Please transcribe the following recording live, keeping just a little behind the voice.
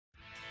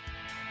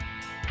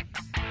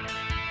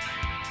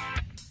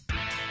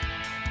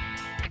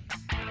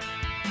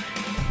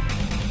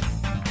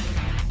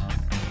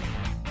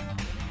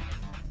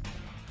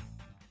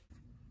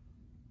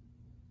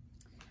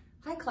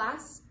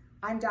class,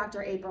 I'm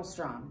Dr. April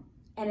Strom,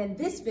 and in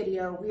this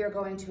video we are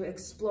going to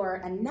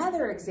explore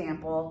another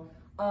example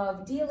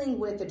of dealing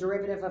with the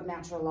derivative of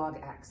natural log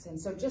x.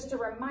 And so just a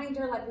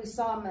reminder, like we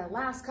saw in the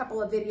last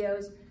couple of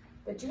videos,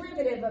 the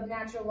derivative of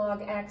natural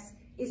log x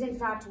is in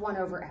fact 1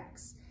 over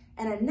x.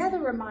 And another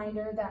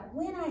reminder that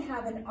when I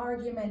have an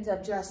argument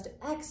of just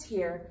x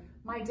here,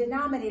 my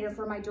denominator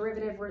for my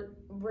derivative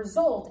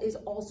result is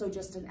also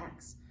just an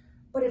x.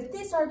 But if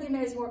this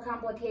argument is more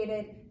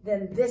complicated,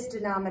 then this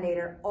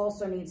denominator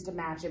also needs to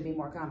match and be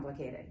more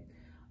complicated.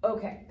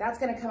 Okay, that's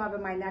going to come up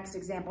in my next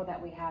example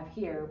that we have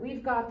here.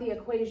 We've got the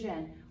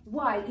equation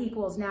y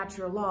equals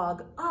natural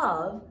log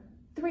of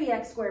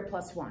 3x squared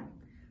plus 1.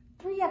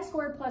 3x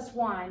squared plus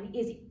 1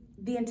 is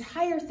the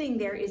entire thing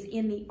there is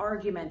in the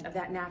argument of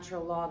that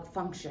natural log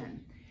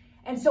function.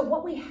 And so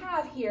what we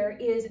have here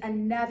is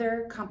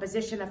another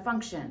composition of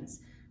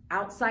functions.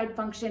 Outside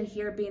function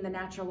here being the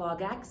natural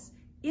log x,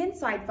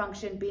 inside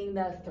function being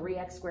the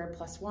 3x squared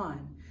plus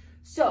 1.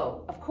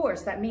 So, of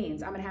course, that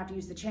means I'm going to have to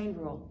use the chain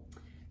rule.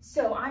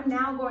 So I'm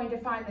now going to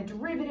find the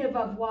derivative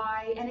of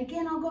y, and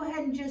again, I'll go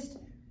ahead and just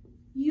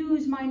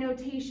use my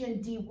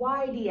notation dy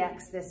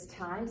dx this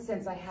time,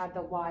 since I had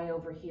the y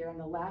over here on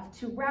the left,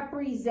 to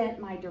represent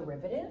my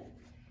derivative,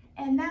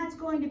 and that's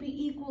going to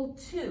be equal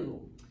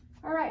to,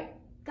 all right,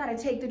 got to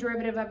take the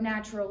derivative of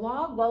natural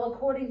log. Well,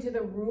 according to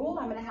the rule,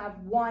 I'm going to have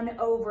 1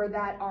 over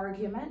that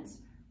argument.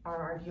 Our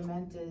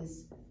argument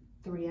is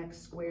 3x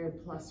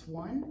squared plus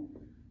 1.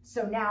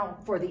 So now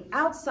for the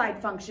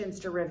outside function's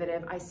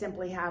derivative, I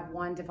simply have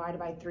 1 divided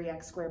by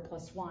 3x squared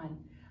plus 1.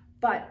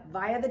 But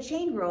via the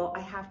chain rule, I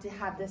have to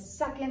have the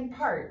second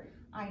part.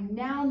 I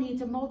now need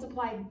to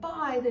multiply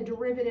by the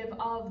derivative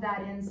of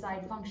that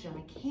inside function.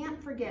 I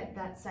can't forget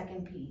that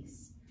second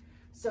piece.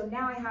 So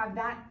now I have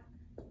that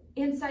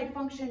inside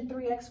function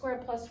 3x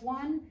squared plus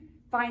 1,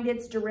 find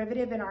its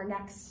derivative in our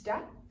next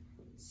step.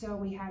 So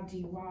we have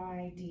dy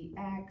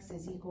dx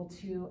is equal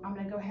to, I'm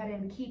going to go ahead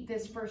and keep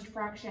this first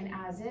fraction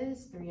as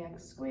is,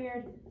 3x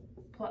squared,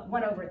 plus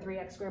 1 over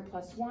 3x squared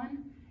plus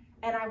 1.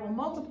 And I will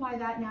multiply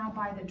that now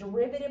by the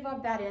derivative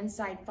of that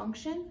inside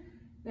function.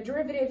 The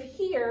derivative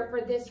here for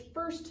this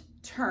first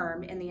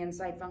term in the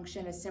inside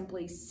function is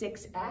simply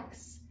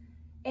 6x.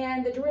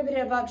 And the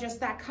derivative of just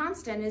that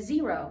constant is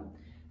 0.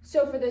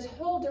 So for this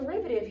whole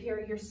derivative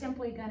here, you're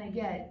simply going to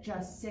get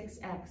just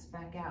 6x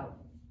back out.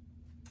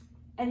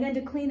 And then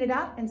to clean it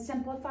up and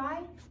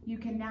simplify, you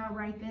can now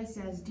write this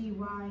as dy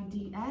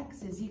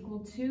dx is equal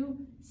to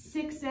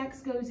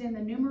 6x goes in the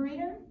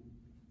numerator,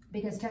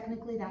 because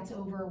technically that's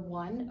over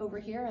 1 over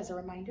here as a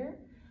reminder.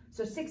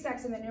 So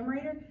 6x in the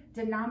numerator,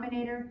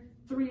 denominator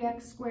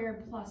 3x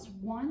squared plus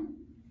 1.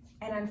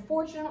 And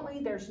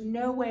unfortunately, there's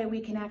no way we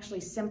can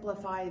actually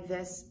simplify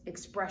this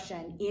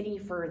expression any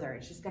further.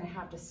 It's just going to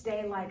have to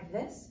stay like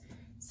this.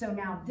 So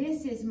now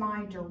this is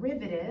my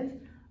derivative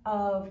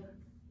of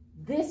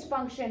this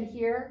function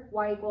here,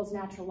 y equals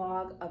natural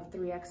log of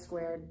 3x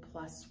squared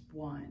plus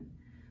 1.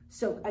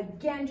 So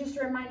again, just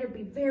a reminder,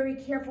 be very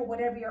careful.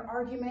 Whatever your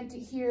argument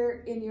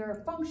here in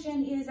your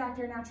function is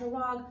after natural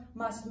log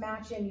must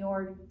match in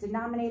your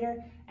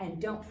denominator. And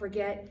don't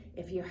forget,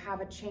 if you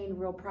have a chain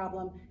rule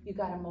problem, you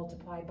got to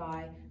multiply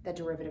by the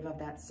derivative of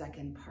that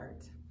second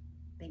part.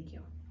 Thank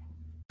you.